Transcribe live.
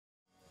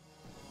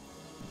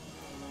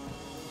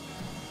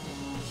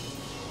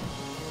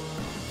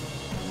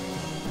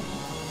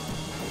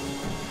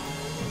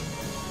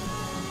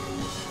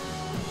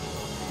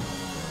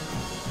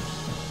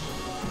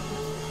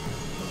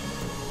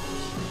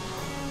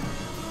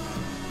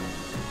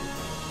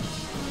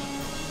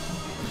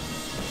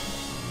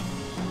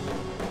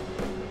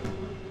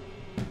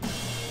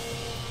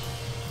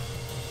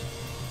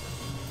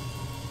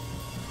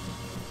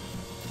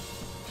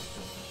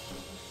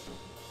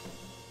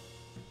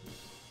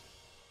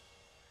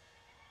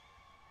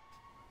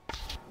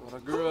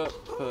Well, I grew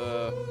up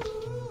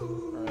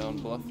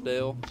around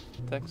Bluffdale,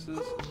 Texas,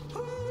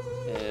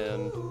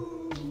 and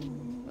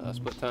I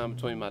split time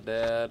between my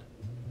dad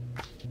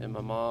and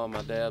my mom.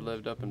 My dad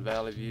lived up in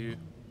Valley View,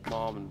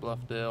 mom in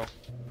Bluffdale.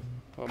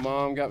 My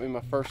mom got me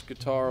my first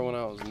guitar when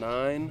I was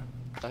 9.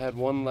 I had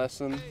one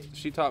lesson.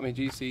 She taught me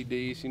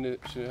GCD. She knew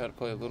how to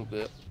play a little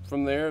bit.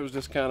 From there, it was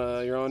just kind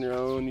of you're on your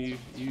own. You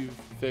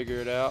figure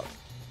it out,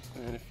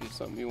 and if it's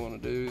something you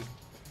want to do,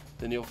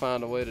 then you'll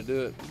find a way to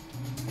do it.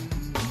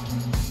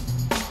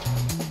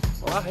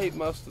 Well, I hate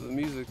most of the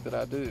music that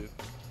I do,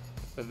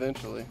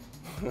 eventually.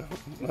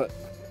 But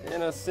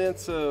in a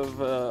sense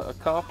of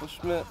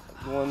accomplishment,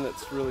 the one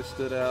that's really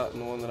stood out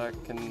and the one that I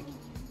can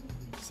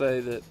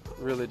say that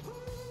really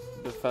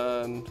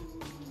defined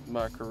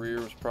my career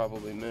was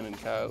probably Men and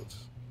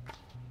Coyotes,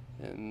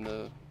 and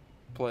the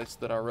place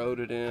that I wrote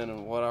it in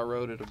and what I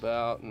wrote it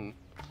about, and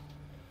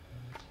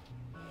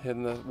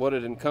what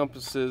it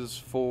encompasses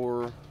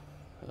for.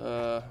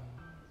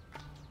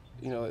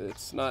 You know,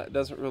 it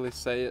doesn't really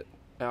say it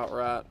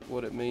outright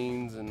what it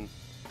means, and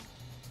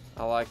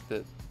I like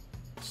that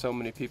so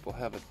many people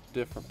have a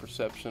different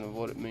perception of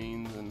what it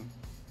means, and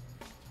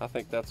I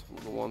think that's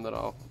the one that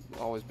I'll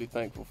always be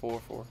thankful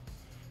for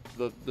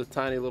the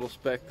tiny little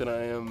speck that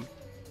I am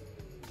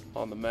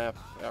on the map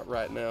out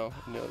right now.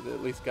 You know, that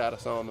at least got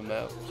us on the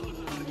map.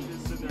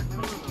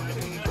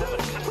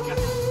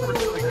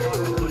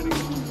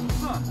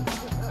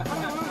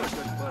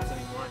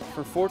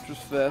 For Fortress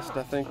Fest,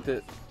 I think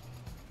that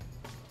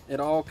it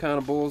all kind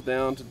of boils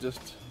down to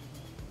just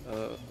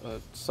a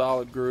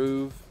solid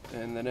groove,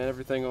 and then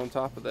everything on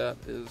top of that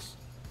is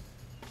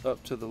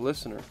up to the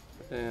listener.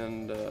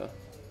 And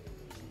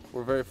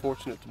we're very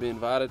fortunate to be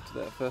invited to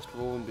that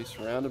festival and be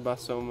surrounded by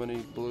so many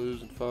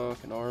blues and funk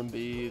and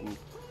R&B and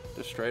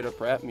just straight up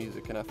rap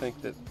music. And I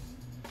think that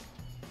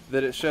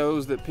it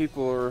shows that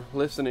people are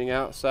listening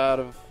outside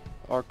of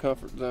our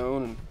comfort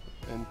zone,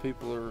 and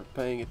people are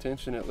paying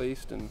attention at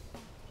least, and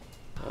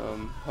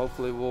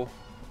hopefully we'll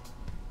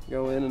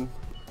go in and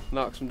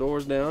knock some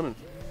doors down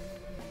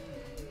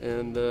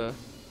and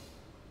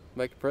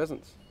make a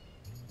presence.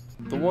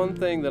 The one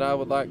thing that I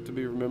would like to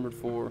be remembered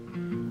for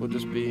was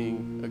just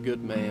being a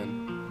good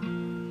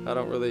man. I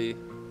don't really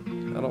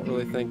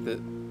think that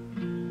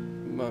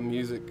my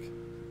music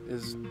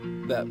is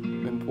that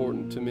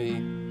important to me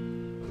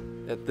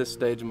at this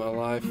stage of my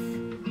life,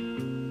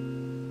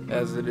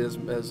 as it is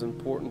as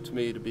important to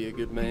me to be a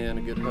good man,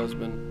 a good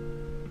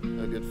husband,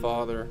 a good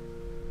father,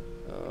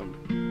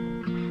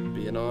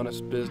 be an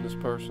honest business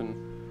person,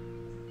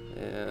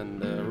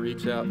 and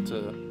reach out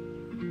to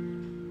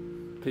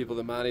people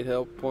that might need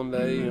help one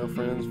day, you know,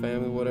 friends,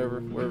 family, whatever,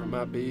 wherever it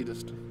might be,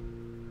 just to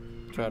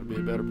try to be a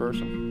better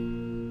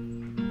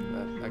person.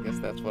 I guess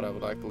that's what I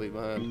would like to leave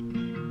behind,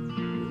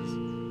 is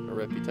a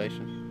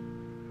reputation.